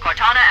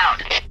 Cortana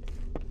out.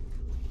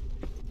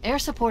 Air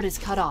support is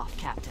cut off,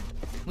 Captain.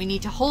 We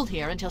need to hold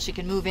here until she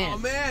can move in. Oh,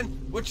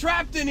 man! We're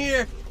trapped in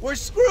here! We're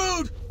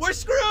screwed! We're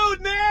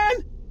screwed,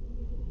 man!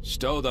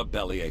 Stow the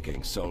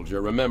belly-aching, soldier.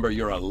 Remember,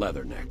 you're a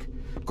leatherneck.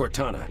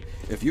 Cortana,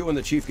 if you and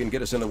the Chief can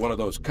get us into one of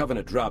those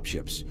Covenant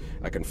dropships,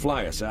 I can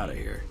fly us out of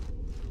here.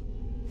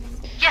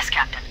 Yes,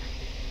 Captain.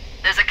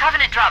 There's a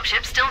Covenant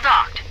dropship still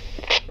docked.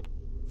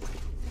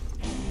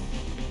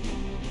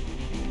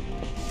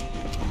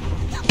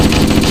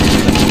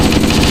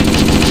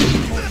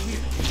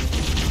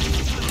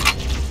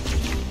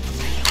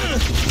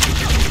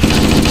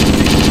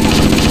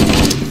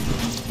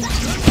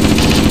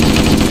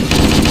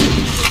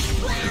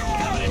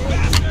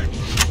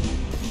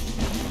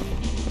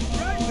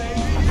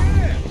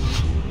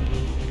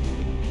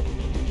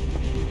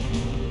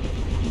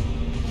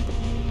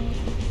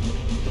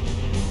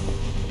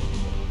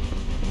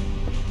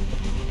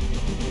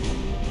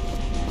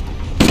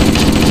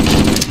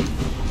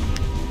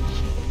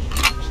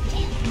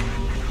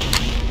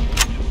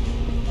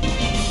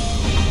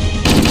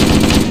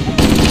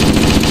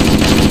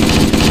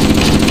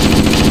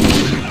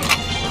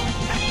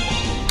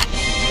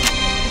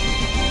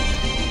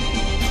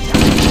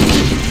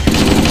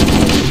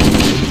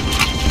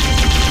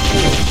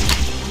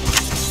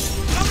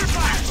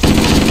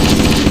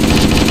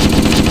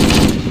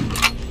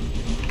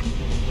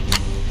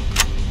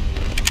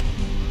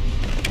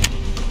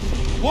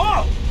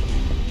 Whoa!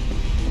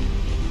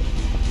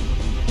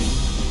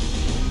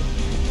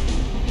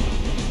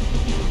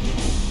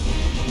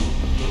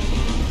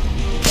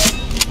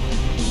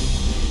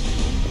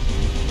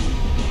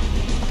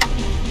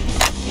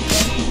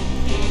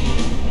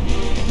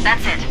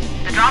 That's it.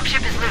 The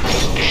dropship is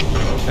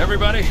loose.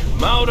 Everybody,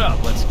 mount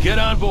up. Let's get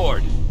on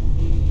board.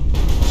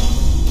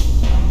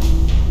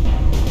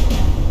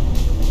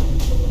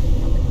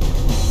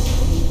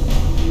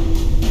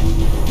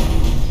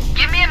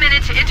 Give me a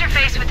minute to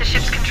interface with the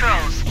ship's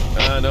controls.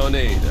 No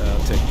need.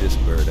 I'll take this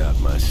bird out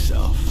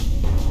myself.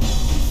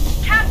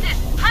 Captain!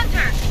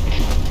 Hunter!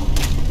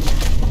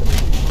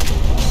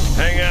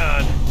 Hang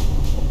on.